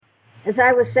as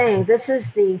I was saying, this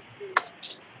is the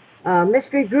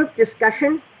mystery group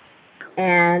discussion,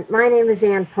 and my name is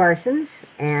Ann Parsons,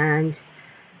 and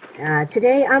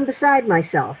today I'm beside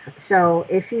myself. So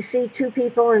if you see two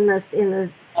people in the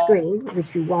screen,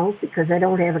 which you won't because I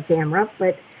don't have a camera,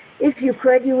 but if you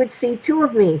could, you would see two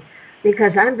of me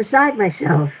because I'm beside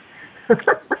myself.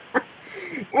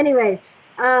 Anyway,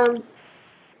 um,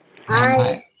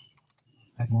 I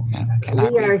Can I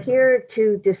we be? are here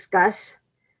to discuss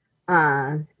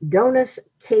Donus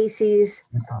Casey's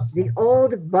 "The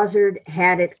Old Buzzard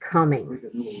Had It Coming."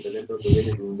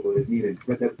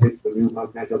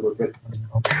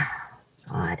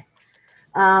 God.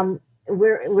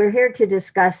 We're here to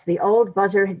discuss The Old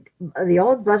Buzzard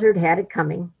Had It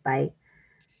Coming by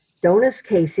Donus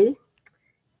Casey.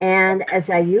 And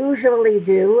as I usually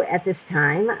do at this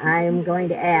time, I'm going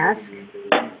to ask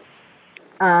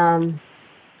how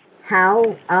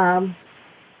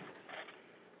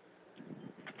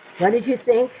what did you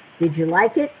think? Did you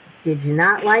like it? Did you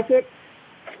not like it?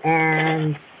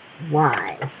 And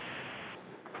why?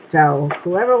 So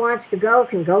whoever wants to go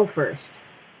can go first.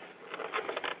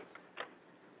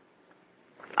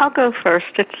 I'll go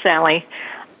first. It's Sally.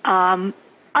 I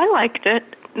liked it.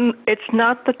 It's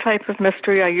not the type of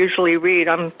mystery I usually read.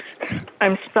 I'm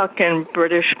stuck in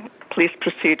British police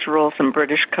procedurals and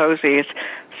British cozies,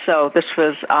 so this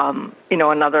was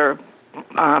another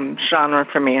genre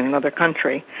for me in another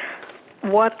country.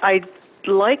 What I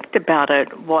liked about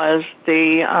it was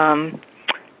the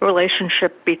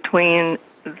relationship between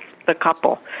the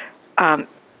couple.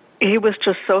 He was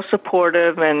just so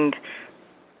supportive, and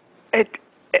it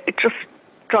just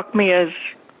struck me as,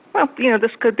 well,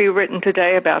 this could be written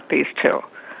today about these two.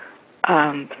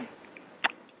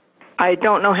 I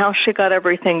don't know how she got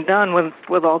everything done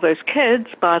with all those kids,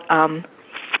 but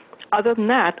other than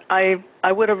that, I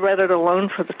would have read it alone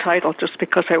for the title just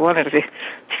because I wanted to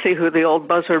see who the old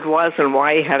buzzard was and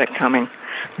why he had it coming.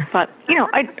 But,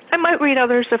 I might read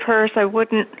others of hers. I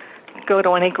wouldn't go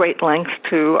to any great lengths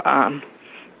to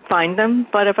find them,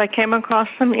 but if I came across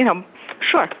them,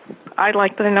 sure, I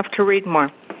liked it enough to read more.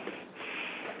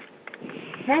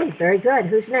 Okay, very good.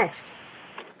 Who's next?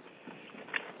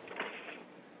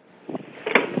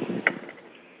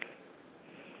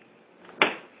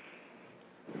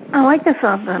 Oh, I guess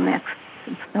I'll go next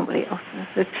since nobody else is.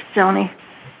 It's Joni.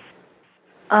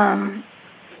 I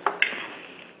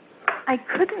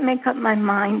couldn't make up my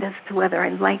mind as to whether I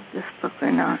liked this book or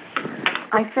not.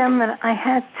 I found that I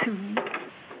had to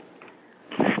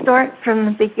start from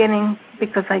the beginning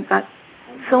because I got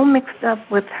so mixed up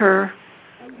with her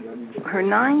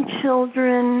 9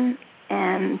 children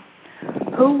and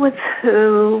who was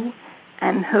who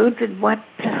and who did what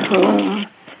to whom.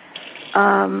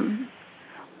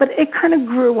 But it kind of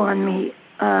grew on me.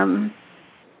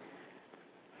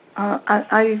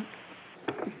 I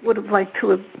would have liked to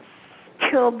have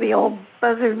killed the old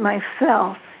buzzard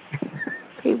myself.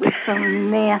 He was so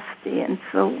nasty and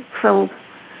so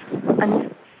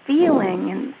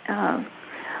unfeeling, and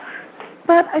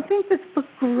but I think this book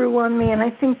grew on me, and I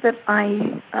think that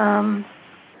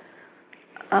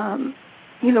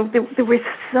there were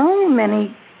so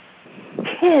many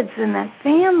kids in that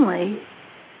family,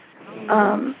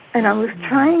 and I was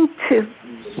trying to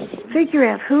figure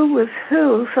out who was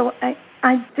who, so I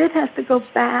did have to go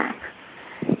back.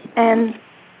 And,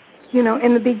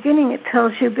 in the beginning it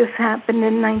tells you this happened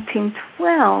in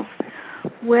 1912.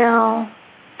 Well,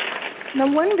 no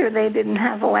wonder they didn't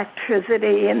have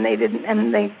electricity, and they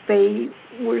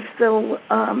were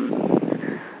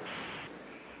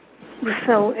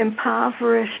so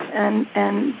impoverished, and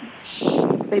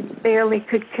they barely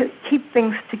could keep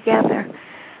things together.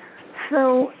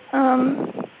 So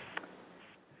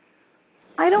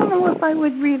I don't know if I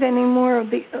would read any more of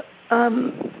the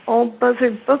old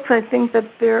buzzard books. I think that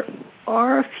there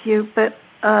are a few, but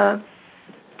I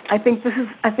think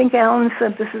Alan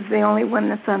said this is the only one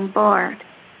that's unbarred.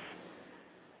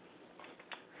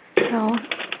 So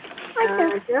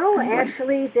no,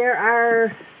 actually there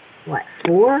are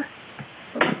four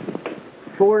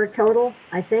total,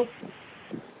 I think.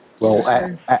 Well,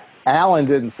 Alan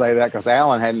didn't say that because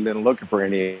Alan hadn't been looking for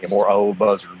any more old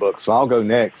buzzard books. So I'll go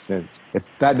next, and if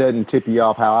that doesn't tip you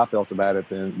off how I felt about it,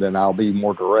 then I'll be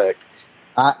more direct.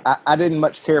 I didn't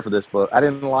much care for this book. I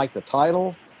didn't like the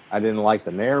title. I didn't like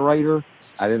the narrator.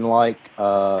 I didn't like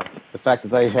the fact that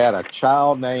they had a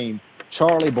child named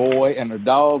Charlie Boy and a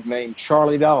dog named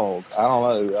Charlie Dog. I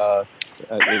don't know.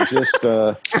 It just,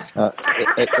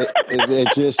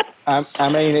 I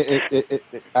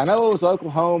know it was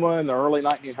Oklahoma in the early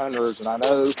 1900s, and I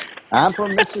know I'm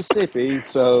from Mississippi,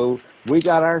 so we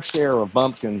got our share of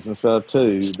bumpkins and stuff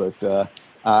too. But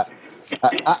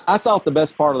I thought the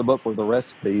best part of the book were the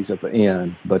recipes at the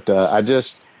end, but I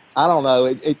don't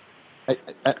know.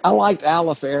 I liked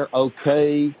Alifair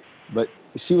okay, but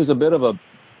she was a bit of a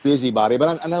busybody.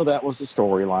 But I know that was the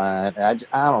storyline.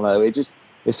 I don't know.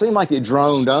 It seemed like it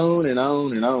droned on and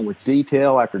on and on with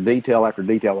detail after detail after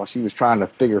detail while she was trying to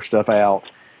figure stuff out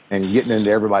and getting into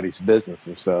everybody's business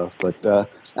and stuff. But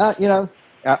you know,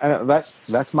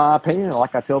 that's my opinion.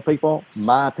 Like I tell people,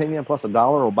 my opinion plus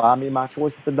 $1 will buy me my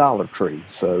choice at the Dollar Tree.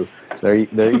 So there you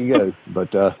go.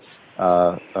 But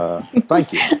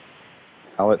thank you.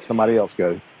 I'll let somebody else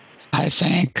go. I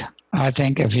think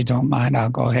if you don't mind, I'll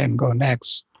go ahead and go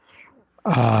next.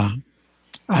 I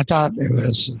thought it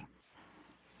was a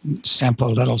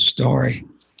simple little story,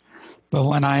 but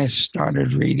when I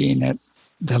started reading it,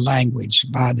 the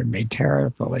language bothered me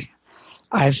terribly.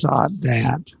 I thought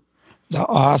that the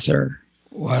author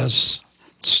was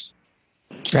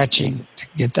stretching to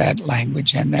get that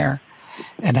language in there.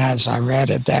 And as I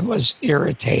read it, that was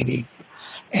irritating.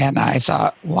 And I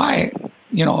thought, why?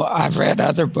 You know, I've read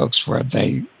other books where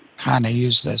they kind of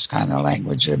use this kind of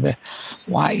language.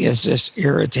 Why is this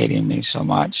irritating me so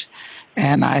much?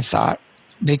 And I thought,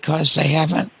 because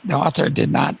the author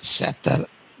did not set the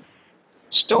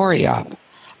story up.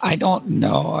 I don't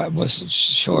know. I was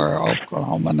sure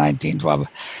Oklahoma 1912.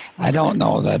 I don't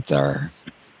know that they're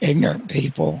ignorant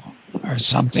people or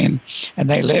something. And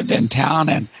they lived in town,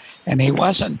 and he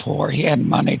wasn't poor. He had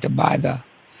money to buy the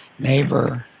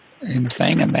neighbor and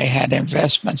thing, and they had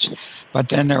investments. But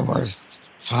then there were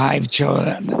 7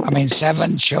 children.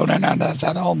 And I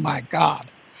thought, oh my God,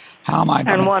 how am I going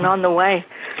to... And one on the way.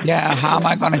 Yeah, how am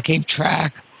I going to keep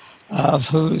track of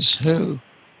who's who?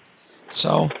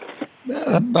 So,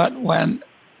 but when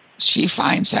she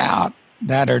finds out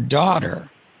that her daughter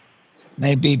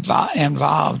may be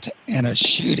involved in a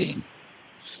shooting,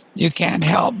 you can't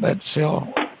help but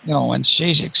feel, you know, when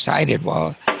she's excited,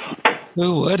 well,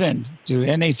 who wouldn't do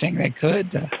anything they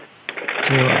could to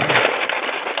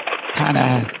kind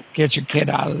of get your kid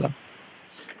out of the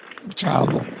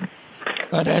trouble?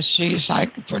 But as she's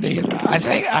like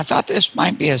I thought this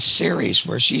might be a series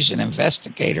where she's an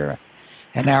investigator,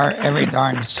 and every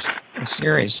darn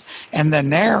series. And the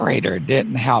narrator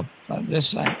didn't help.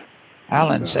 Just like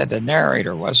Alan said, the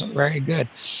narrator wasn't very good.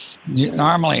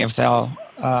 Normally, if they'll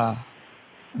a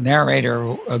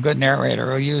good narrator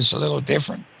will use a little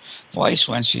different voice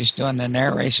when she's doing the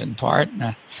narration part,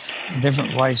 and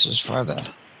different voices for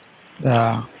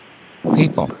the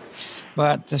people.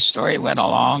 But the story went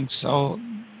along, so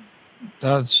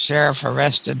the sheriff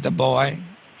arrested the boy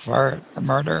for the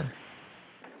murder.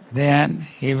 Then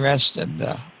he arrested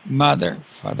the mother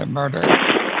for the murder.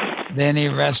 Then he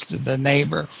arrested the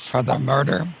neighbor for the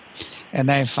murder. And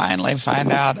they finally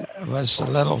find out it was a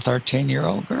little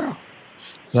 13-year-old girl.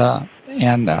 So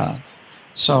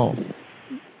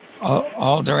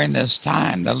all during this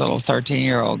time, the little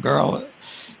 13-year-old girl,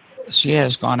 she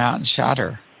has gone out and shot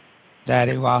her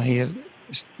daddy while he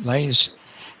lays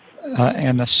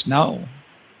in the snow,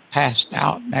 passed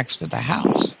out next to the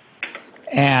house.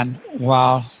 And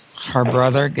while her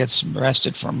brother gets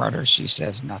arrested for murder, she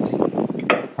says nothing.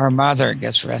 Her mother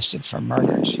gets arrested for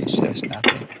murder, she says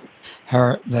nothing.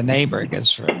 The neighbor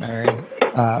gets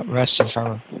arrested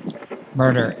for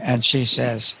murder, and she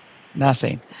says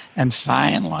nothing. And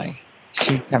finally,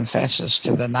 she confesses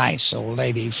to the nice old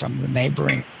lady from the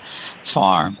neighboring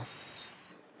farm.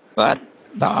 But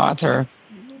the author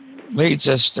leads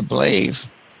us to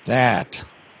believe that,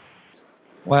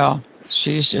 well,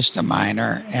 she's just a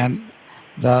minor, and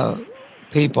the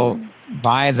people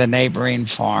buy the neighboring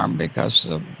farm because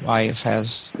the wife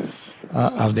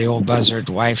of the old buzzard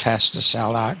wife has to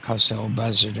sell out because the old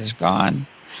buzzard is gone,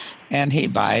 and he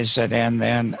buys it. And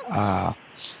then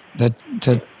the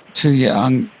two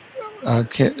young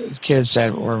kids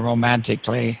that were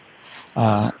romantically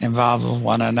involved with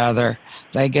one another,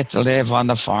 they get to live on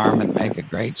the farm and make it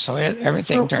great. So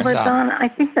everything turns out. Don, I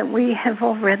think that we have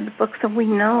all read the book, so we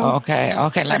know. Okay.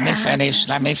 Let me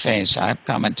finish. I'm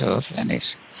coming to a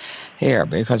finish here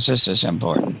because this is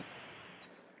important.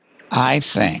 I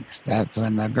think that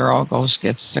when the girl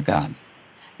gets the gun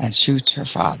and shoots her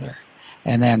father,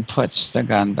 and then puts the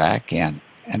gun back in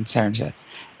and turns it,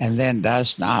 and then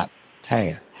does not tell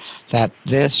you that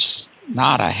this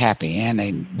not a happy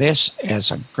ending. This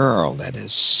is a girl that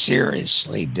is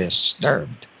seriously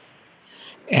disturbed.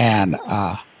 And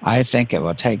I think it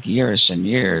will take years and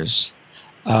years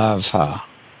of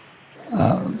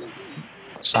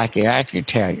psychiatric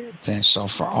things. So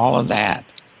for all of that,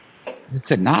 you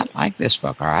could not like this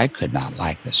book, or I could not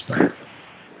like this book.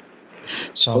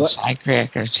 So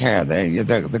psychiatric care,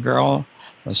 the girl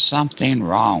was something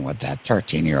wrong with that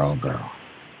 13-year-old girl.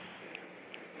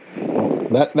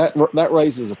 That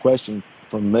raises a question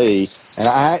from me, and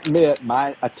I admit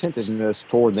my attentiveness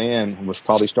toward the end was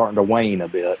probably starting to wane a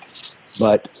bit.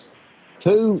 But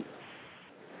who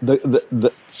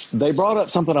they brought up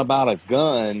something about a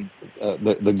gun,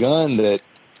 the gun that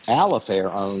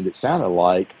Alifair owned. It sounded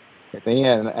like at the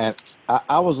end, and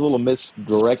I was a little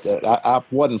misdirected. I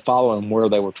wasn't following where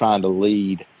they were trying to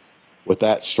lead with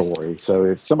that story. So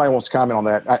if somebody wants to comment on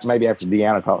that, maybe after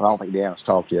Deanna talk. I don't think Deanna's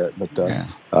talked yet, but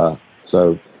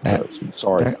sorry,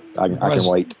 I can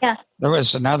wait. Yeah. There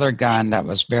was another gun that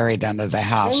was buried under the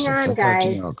house Hang that on, the guys.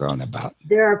 13-year-old girl knew about.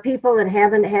 There are people that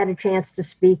haven't had a chance to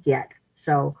speak yet.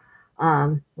 So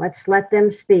let's let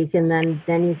them speak, and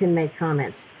then you can make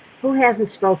comments. Who hasn't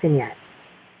spoken yet?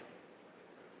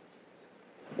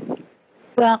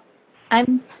 Well,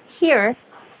 I'm here,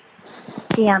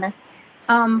 Deanna.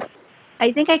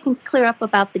 I think I can clear up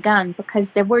about the gun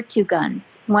because there were two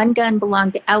guns. One gun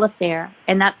belonged to Alifair,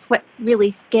 and that's what really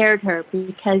scared her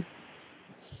because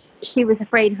she was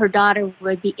afraid her daughter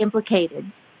would be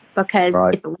implicated because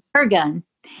Right. if it was her gun.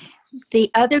 The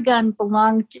other gun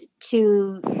belonged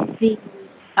to the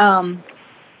gal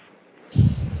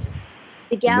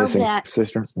Missing that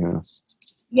sister.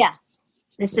 yeah,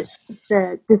 the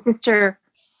sister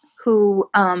who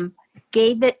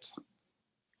gave it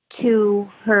to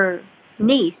her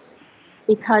niece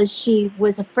because she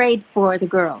was afraid for the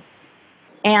girls,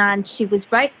 and she was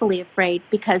rightfully afraid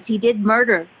because he did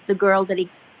murder the girl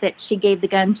that she gave the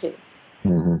gun to.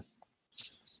 Mm-hmm.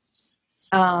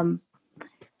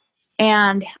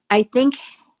 And I think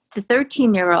the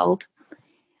 13-year-old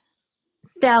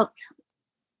felt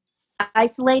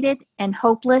isolated and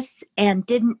hopeless and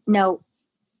didn't know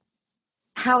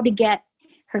how to get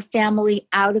her family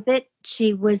out of it.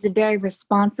 She was a very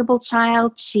responsible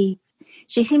child. She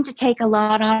seemed to take a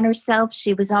lot on herself.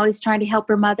 She was always trying to help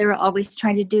her mother, always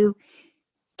trying to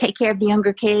take care of the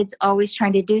younger kids, always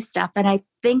trying to do stuff. And I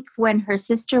think when her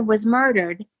sister was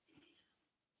murdered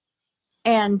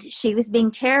and she was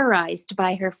being terrorized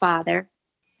by her father,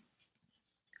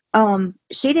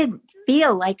 she didn't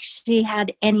feel like she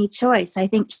had any choice. I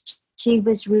think she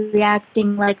was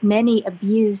reacting like many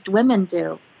abused women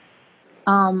do.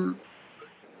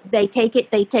 They take it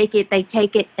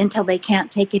until they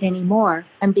can't take it anymore.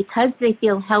 And because they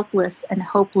feel helpless and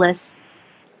hopeless,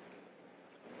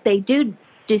 they do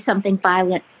something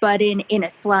violent, but in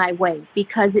a sly way,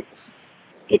 because it's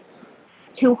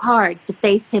too hard to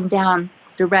face him down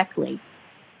directly.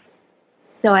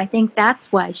 So I think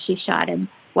that's why she shot him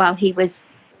while he was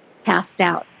passed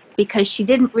out, because she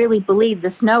didn't really believe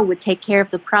the snow would take care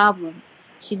of the problem.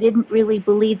 She didn't really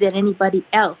believe that anybody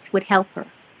else would help her.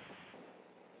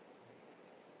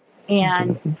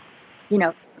 And,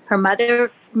 her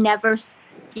mother never,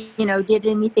 did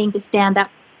anything to stand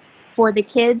up for the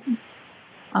kids.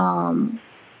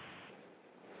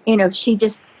 She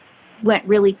just went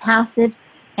really passive,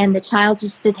 and the child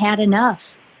just had had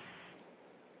enough.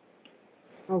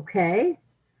 Okay.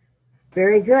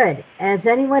 Very good. Has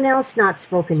anyone else not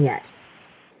spoken yet?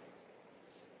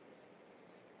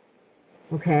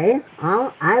 Okay.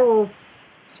 I will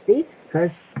speak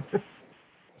because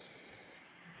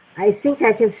I think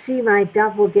I can see my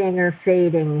doppelganger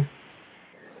fading.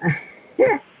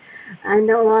 I'm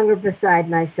no longer beside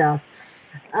myself.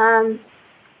 I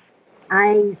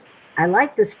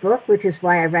like this book, which is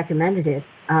why I recommended it.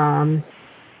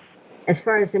 As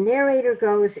far as the narrator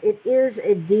goes, it is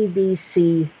a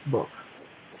DBC book,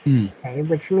 okay,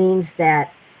 which means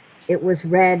that it was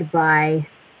read by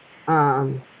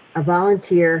a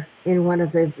volunteer in one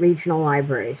of the regional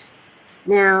libraries.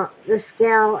 Now, this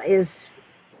gal is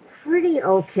pretty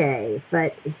okay,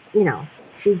 but,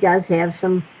 she does have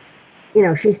some,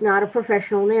 she's not a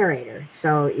professional narrator,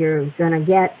 so you're going to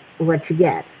get what you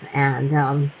get.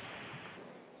 And,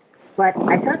 but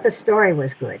I thought the story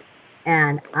was good.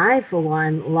 And I, for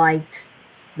one, liked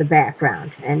the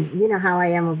background. And you know how I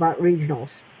am about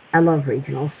regionals. I love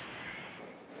regionals.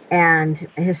 And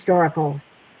historical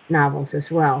novels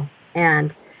as well.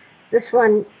 And this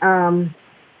one,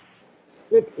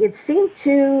 it seemed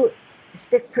to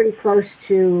stick pretty close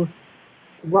to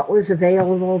what was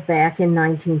available back in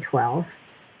 1912.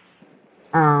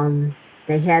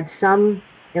 They had some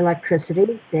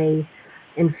electricity.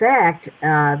 In fact,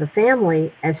 the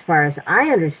family, as far as I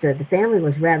understood, the family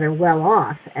was rather well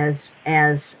off as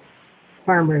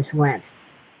farmers went.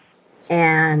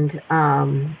 And,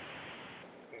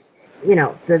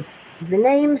 the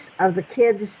names of the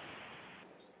kids,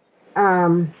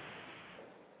 well,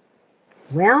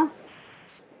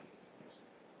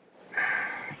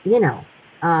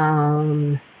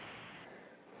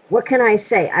 what can I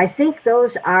say? I think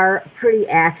those are pretty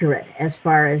accurate as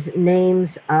far as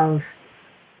names of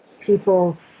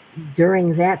people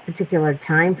during that particular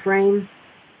time frame,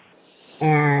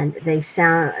 and they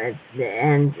sound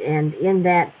and in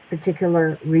that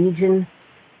particular region,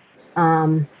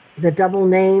 the double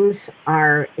names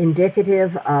are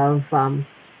indicative of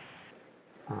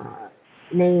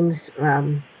names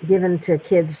given to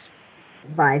kids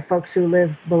by folks who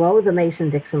live below the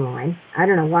Mason-Dixon line. I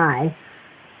don't know why,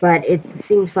 but it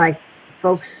seems like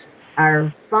folks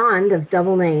are fond of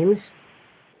double names.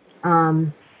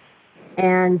 And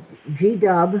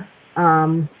G-Dub,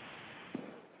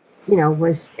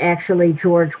 was actually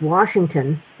George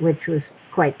Washington, which was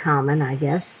quite common, I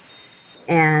guess,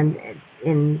 and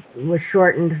was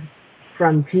shortened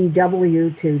from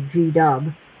GW to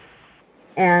G-Dub.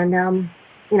 And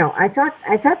I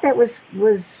thought that was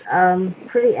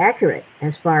pretty accurate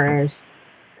as far as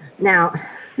now.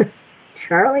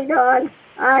 Charlie Dog,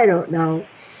 I don't know.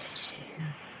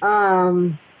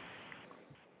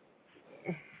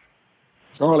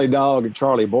 Charlie Dog and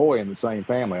Charlie Boy in the same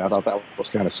family. I thought that was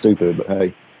kind of stupid, but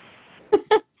hey.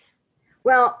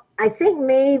 Well, I think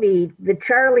maybe the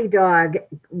Charlie Dog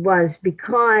was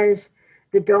because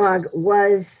the dog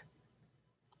was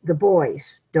the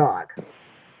boy's dog.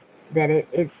 That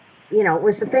it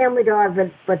was the family dog,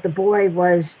 but the boy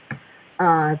was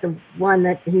the one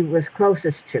that he was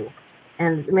closest to.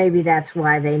 And maybe that's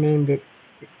why they named it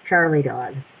Charlie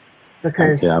Dog.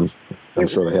 Because I'm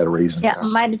sure they had a reason. Yeah,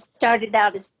 it might have started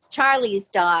out as Charlie's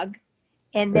dog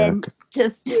and then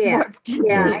just morphed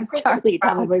into Charlie Dog.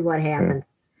 Probably what happened.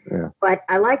 Yeah. But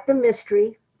I liked the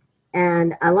mystery,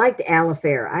 and I liked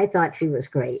Alifair. I thought she was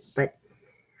great. But,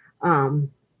 so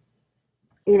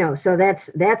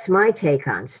that's my take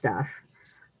on stuff.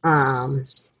 And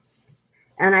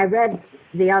I read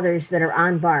the others that are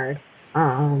on Bard.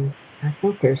 I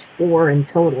think there's 4 in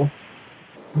total.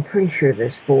 I'm pretty sure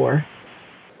there's 4.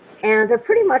 And they're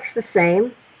pretty much the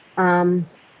same.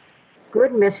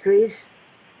 Good mysteries,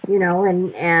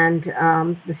 and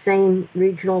the same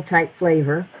regional type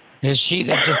flavor. Is she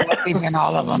the detective in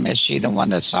all of them? Is she the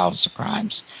one that solves the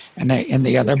crimes in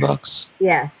the other books?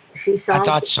 Yes, she solves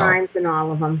the crimes in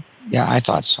all of them. Yeah, I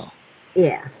thought so.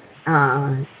 Yeah.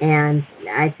 And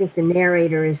I think the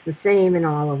narrator is the same in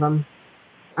all of them.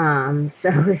 So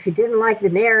if you didn't like the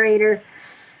narrator,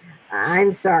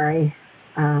 I'm sorry.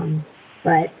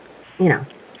 But, there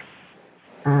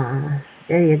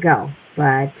you go.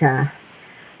 But,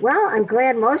 well, I'm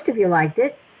glad most of you liked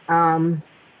it.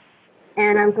 And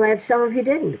I'm glad some of you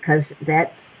didn't, because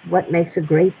that's what makes a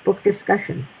great book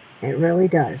discussion. It really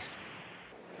does.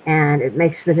 And it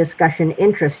makes the discussion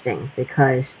interesting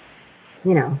because,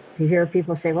 to hear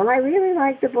people say, well, I really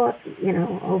like the book,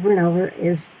 over and over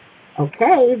is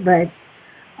okay, but,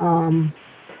 a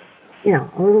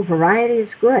little variety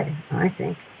is good, I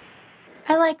think.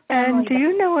 I like family. And do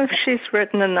you know if she's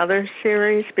written another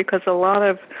series? Because a lot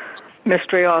of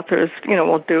mystery authors,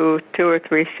 will do 2 or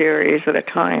 3 series at a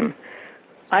time.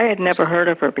 I had never heard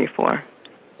of her before.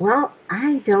 Well,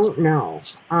 I don't know.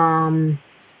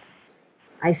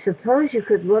 I suppose you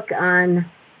could look on...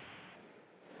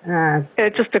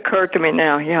 it just occurred to me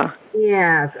now, yeah.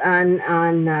 Yeah,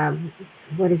 on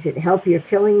what is it, Help You're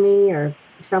Killing Me or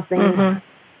something?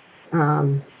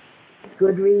 Mm-hmm.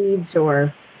 Goodreads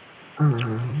or...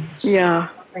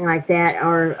 something like that,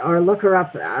 or look her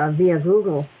up via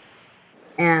Google,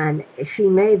 and she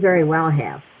may very well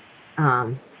have.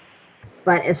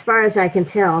 But as far as I can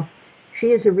tell,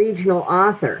 she is a regional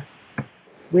author,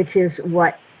 which is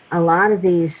what a lot of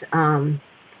these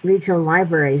regional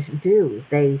libraries do.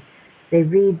 They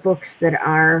read books that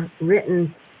are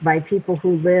written by people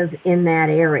who live in that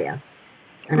area.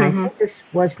 And I think this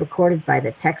was recorded by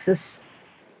the Texas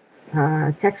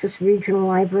Regional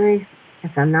Library,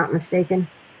 if I'm not mistaken.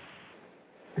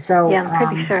 So yeah, I'm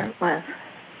pretty sure it was.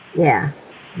 Yeah.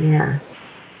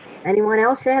 Anyone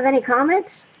else have any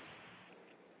comments?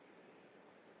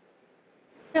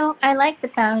 No, I like the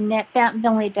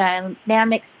family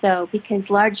dynamics, though, because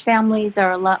large families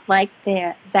are a lot like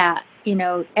that.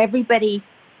 Everybody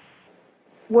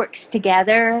works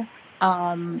together.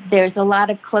 There's a lot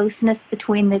of closeness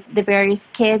between the various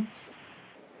kids.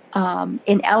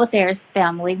 In Alifair's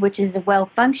family, which is a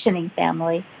well-functioning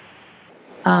family,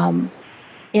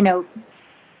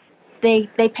 they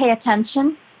pay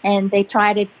attention and they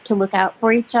try to look out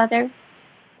for each other.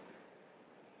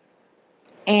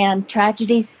 And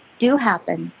tragedies do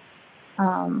happen.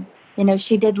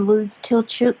 She did lose two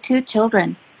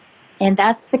children, and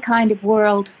that's the kind of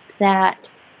world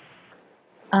that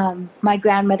my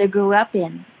grandmother grew up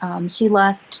in. She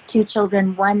lost 2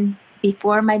 children, one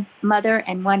before my mother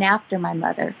and one after my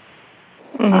mother.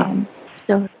 Mhm.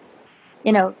 So,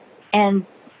 you know, and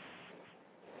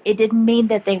it didn't mean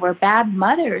that they were bad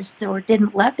mothers or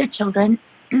didn't love their children.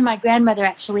 My grandmother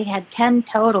actually had 10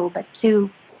 total, but 2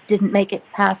 didn't make it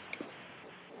past,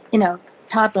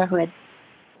 toddlerhood.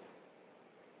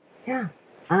 Yeah.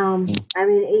 I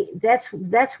mean,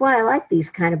 that's why I like these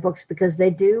kind of books, because they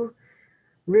do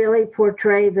really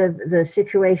portray the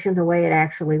situation the way it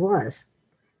actually was.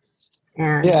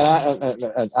 And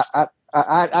Yeah,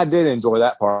 I did enjoy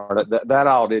that part. That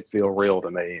all did feel real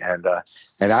to me, and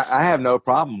I have no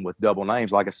problem with double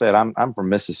names. Like I said, I'm from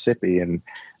Mississippi, and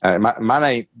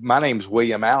my name's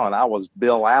William Allen. I was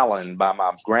Bill Allen by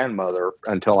my grandmother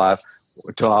until I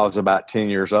was about 10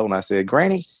 years old, and I said,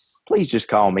 "Granny, please just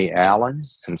call me Allen."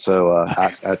 And so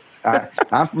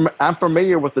I'm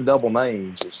familiar with the double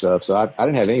names and stuff, so I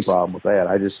didn't have any problem with that.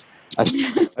 I just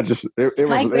it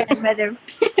My was grandmother,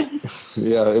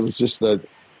 yeah, it was just that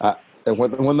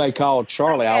when they called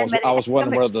Charlie, I grandmother had was so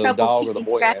wondering whether much the trouble dog or the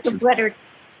keeping boy track of answered. what her.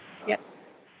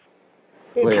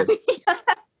 Go ahead.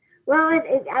 well,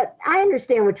 I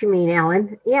understand what you mean,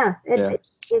 Alan. Yeah, it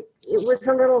was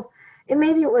a little,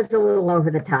 maybe it was a little over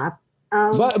the top.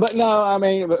 But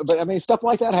no, but I mean, stuff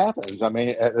like that happens. I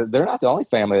mean, they're not the only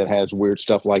family that has weird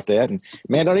stuff like that. And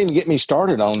man, don't even get me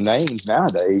started on names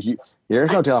nowadays.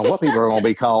 There's no telling what people are going to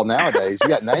be called nowadays. You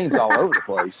got names all over the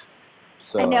place.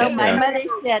 So I know my yeah. mother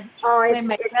said when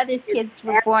my brother's kids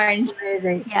were born.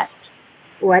 Amazing. Yeah,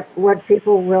 What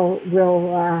people will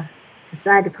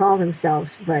decide to call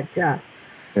themselves, but yeah.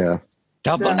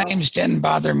 Double So- names didn't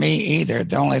bother me either.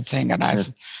 The only thing that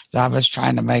I was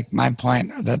trying to make my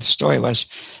point that the story was,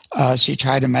 she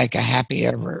tried to make a happy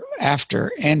ever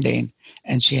after ending,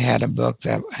 and she had a book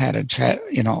that had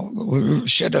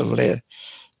should have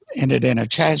ended in a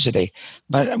tragedy.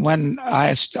 But when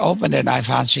I opened it, I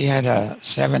found she had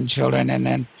 7 children, and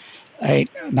then 8,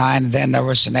 9. Then there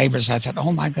was the neighbors. I thought,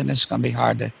 oh my goodness, it's going to be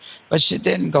hard to. But she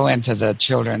didn't go into the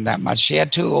children that much. She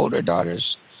had 2 older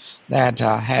daughters that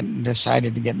hadn't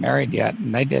decided to get married yet,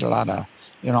 and they did a lot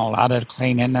of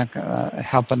cleaning,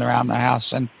 helping around the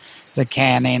house, and the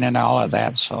canning and all of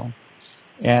that. So,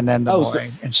 and then the boy,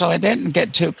 and so it didn't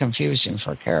get too confusing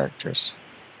for characters.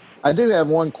 I do have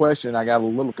one question I got a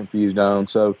little confused on.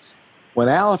 So when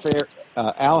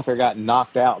Alifair got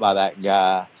knocked out by that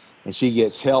guy, and she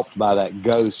gets helped by that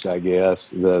ghost, I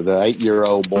guess, the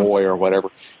 8-year-old boy or whatever.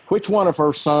 Which one of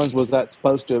her sons was that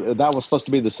supposed to? That was supposed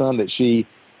to be the son that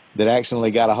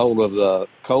accidentally got a hold of the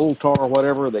coal tar or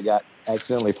whatever that got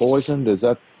accidentally poisoned. Is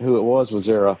that who it was? Was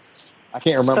there I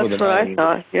can't remember That's the what name. I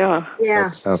thought. Yeah.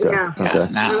 yeah, Okay. yeah. Okay.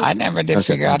 Now, I never did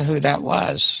figure out who that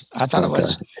was. I thought it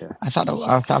was. Yeah. I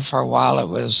thought for a while it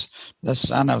was the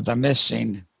son of the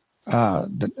missing.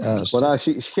 Well,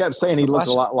 she kept saying he looked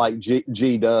a lot like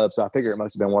G Dub, so I figure it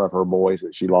must have been one of her boys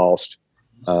that she lost.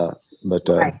 But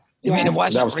Right. you mean it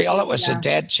wasn't was real? It was a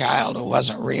dead child. It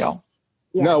wasn't real.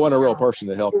 Yeah. No, it wasn't a real person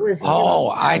that helped It her. was- Oh,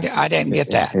 I didn't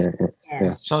get that.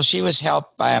 Yeah. So she was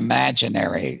helped by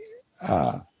imaginary.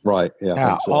 Right. Yeah. I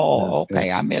think so. Oh,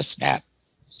 okay. I missed that.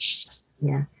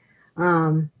 Yeah.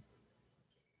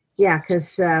 Yeah,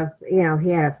 because he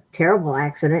had a terrible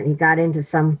accident. He got into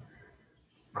some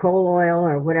coal oil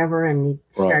or whatever, and he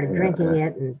started drinking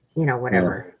it, and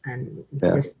whatever, and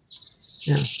just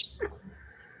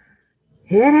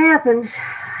it happens.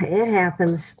 It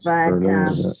happens, but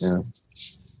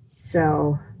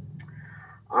so.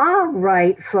 All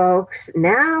right, folks.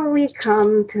 Now we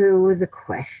come to the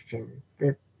question,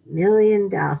 the $1 million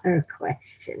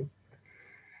question.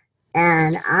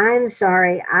 And I'm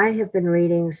sorry, I have been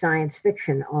reading science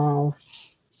fiction all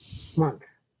month.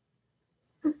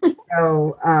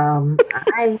 So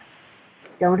I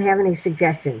don't have any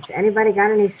suggestions. Anybody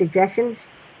got any suggestions?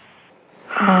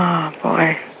 Oh,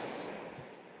 boy.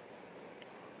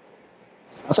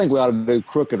 I think we ought to do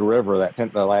Crooked River,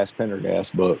 the last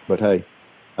Pendergast book. But hey,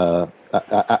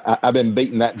 I've been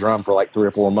beating that drum for like 3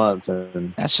 or 4 months,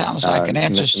 and That sounds like an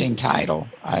interesting title.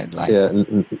 I'd like. Yeah,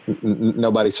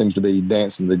 nobody seems to be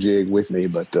dancing the jig with me,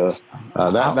 but that's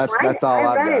all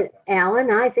I've read got. it,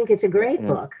 Alan. I think it's a great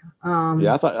book.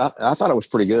 Yeah, I thought it was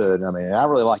pretty good. I mean, I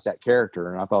really like that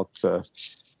character, and I thought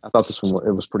this one,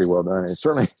 it was pretty well done. It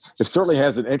certainly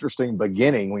has an interesting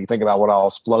beginning when you think about what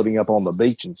all's floating up on the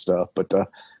beach and stuff. But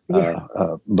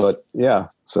yeah,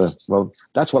 so well,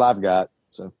 that's what I've got.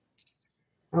 So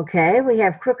Okay, we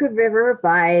have Crooked River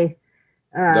by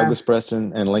Douglas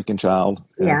Preston and Lincoln Child.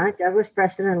 Yeah, Douglas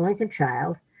Preston and Lincoln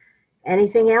Child.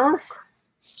 Anything else?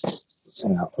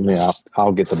 Yeah,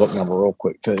 I'll get the book number real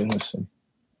quick too. Let's see.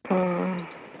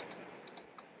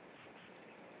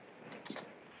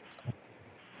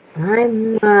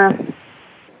 I'm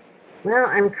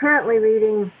currently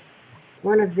reading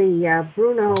one of the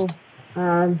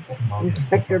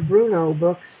Inspector Bruno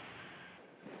books.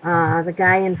 The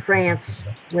guy in France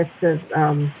with the,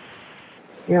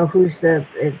 who's the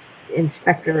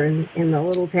inspector in the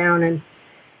little town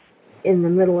in the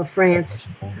middle of France.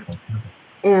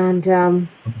 And kind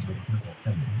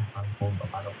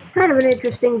of an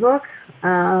interesting book.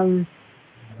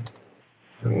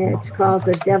 It's called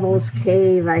The Devil's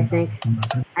Cave, I think.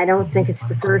 I don't think it's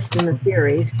the first in the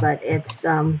series, but it's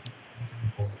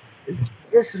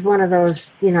this is one of those,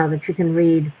 that you can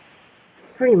read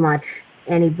pretty much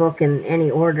any book in any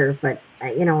order. But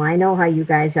I know how you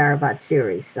guys are about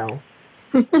series, so.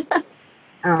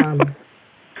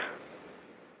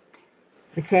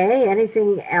 Okay.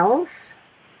 Anything else?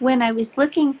 When I was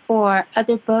looking for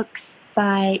other books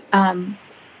by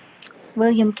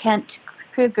William Kent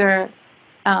Kruger,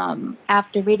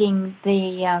 after reading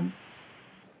the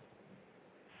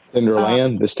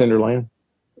Tenderland, this Tenderland.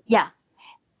 Yeah.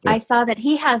 Yeah. I saw that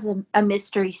he has a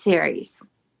mystery series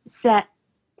set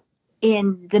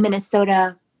in the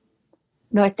Minnesota,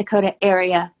 North Dakota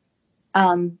area.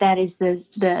 That is the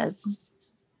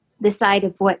site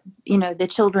of what, the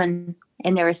children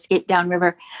and their escape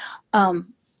downriver.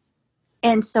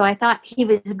 And so I thought he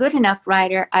was a good enough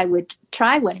writer. I would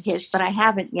try one of his, but I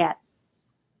haven't yet.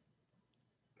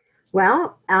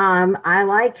 Well, I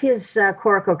like his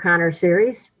Cork O'Connor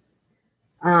series.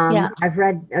 Yeah. I've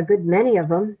read a good many of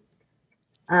them.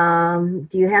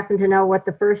 Do you happen to know what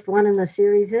the first one in the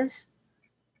series is?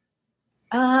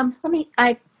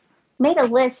 I made a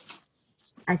list.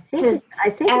 I think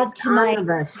add it's to my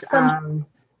omnibus. some.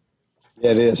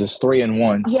 Yeah, it is. It's 3 in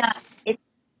 1.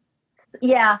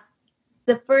 Yeah.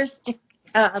 The first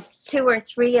 2 or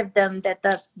 3 of them that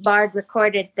the Bard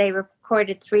recorded, they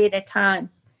recorded 3 at a time.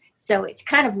 So it's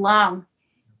kind of long.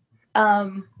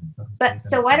 But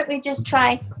so why don't we just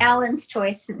try Alan's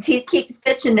choice since he keeps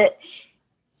pitching it?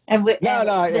 And it's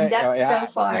been done so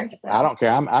far. So. I don't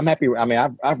care. I'm happy. I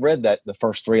mean, I've read the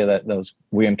first 3 of those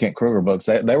William Kent Kruger books.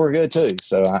 They were good too.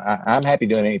 So I'm happy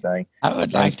doing anything. I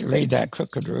would like to read that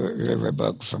Crooked River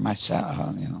book for myself.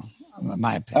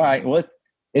 My opinion. All right. Well,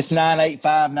 it's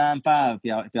 98595.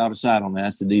 If y'all decide on that,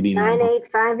 that's the DB number.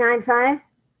 98595.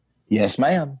 Yes,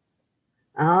 ma'am.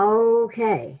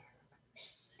 Okay.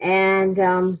 And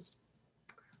all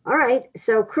right.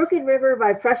 So Crooked River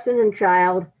by Preston and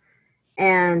Child.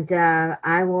 And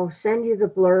I will send you the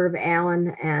blurb,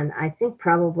 Alan. And I think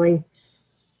probably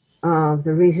the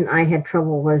reason I had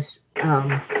trouble was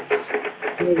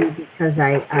maybe because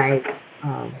I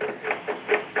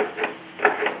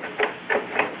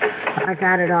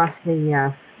got it off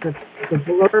the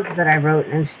blurb that I wrote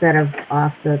instead of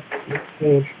off the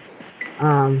page.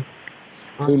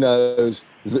 Who knows?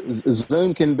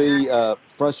 Zoom can be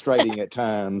frustrating at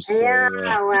times. So,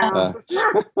 yeah, well.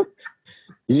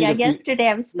 Yesterday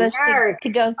I was supposed to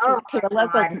go to a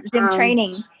local Zoom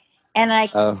training, and I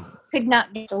could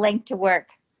not get the link to work.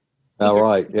 All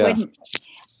right, yeah.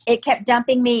 It kept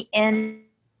dumping me in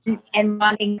and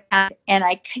wanting that, and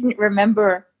I couldn't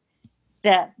remember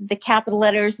the capital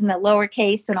letters and the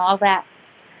lowercase and all that.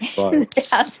 Right. The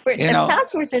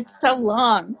passwords are so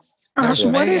long.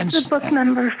 What is the book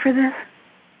number for this?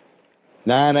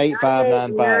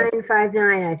 98595.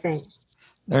 959, I think.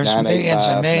 There's millions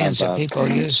and millions of people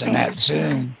using that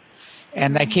Zoom,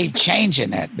 and they keep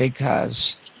changing it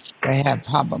because they have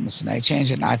problems, and they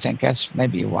change it. And I think that's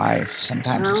maybe why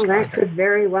sometimes. Well, that could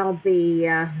very well be.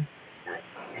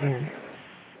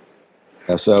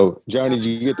 So, Joni, did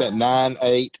you get that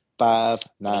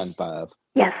 98595?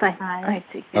 Yes, I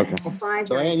did. Okay.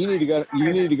 So, Ann, you need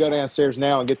to go downstairs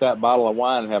now and get that bottle of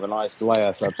wine and have a nice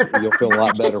glass. You'll feel a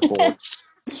lot better for it.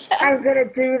 I'm going to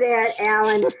do that,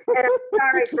 Alan. And I'm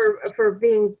sorry for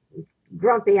being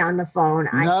grumpy on the phone.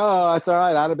 No, that's all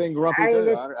right. I'd have been grumpy too.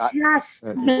 It just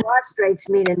frustrates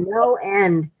me to no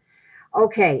end.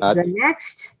 Okay, the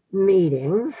next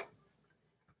meeting,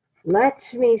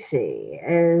 let me see,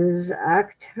 is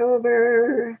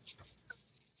October.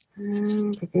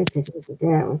 Come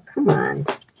on.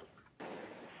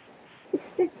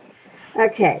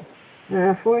 Okay.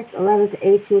 4th, 11th,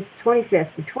 18th,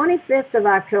 25th. The 25th of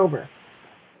October.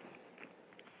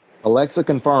 Alexa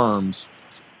confirms.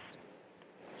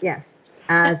 Yes.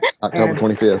 October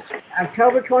 25th.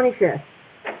 October 25th.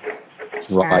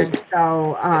 Right. And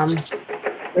so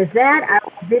with that, I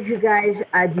will bid you guys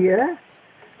adieu.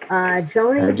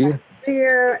 Joni, adieu.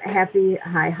 Happy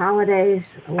high holidays,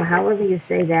 or however you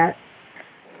say that.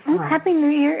 Happy New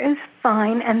Year is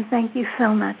fine, and thank you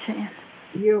so much, Ann.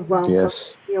 You're welcome.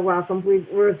 Yes. You're welcome.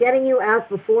 We're getting you out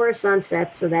before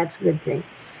sunset, so that's a good thing.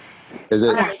 Is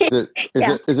it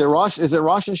Yeah. is it Rosh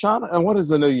Hashanah? What is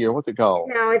the New Year? What's it called?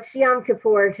 No, it's Yom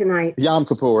Kippur tonight. Yom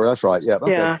Kippur. That's right. Yeah.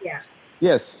 Okay. Yeah. Yeah.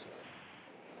 Yes.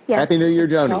 Yes. Happy New Year,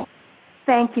 Joni. Well,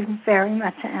 thank you very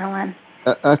much, Alan.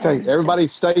 Okay. And, Everybody,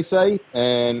 stay safe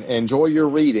and enjoy your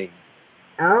reading.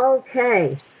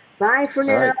 Okay. Bye for All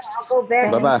now. right. I'll go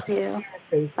back Bye-bye. to you.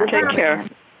 fantasy. Bye. Take Goodbye. care.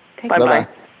 Take Bye Bye bye.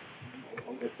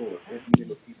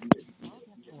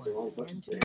 bye.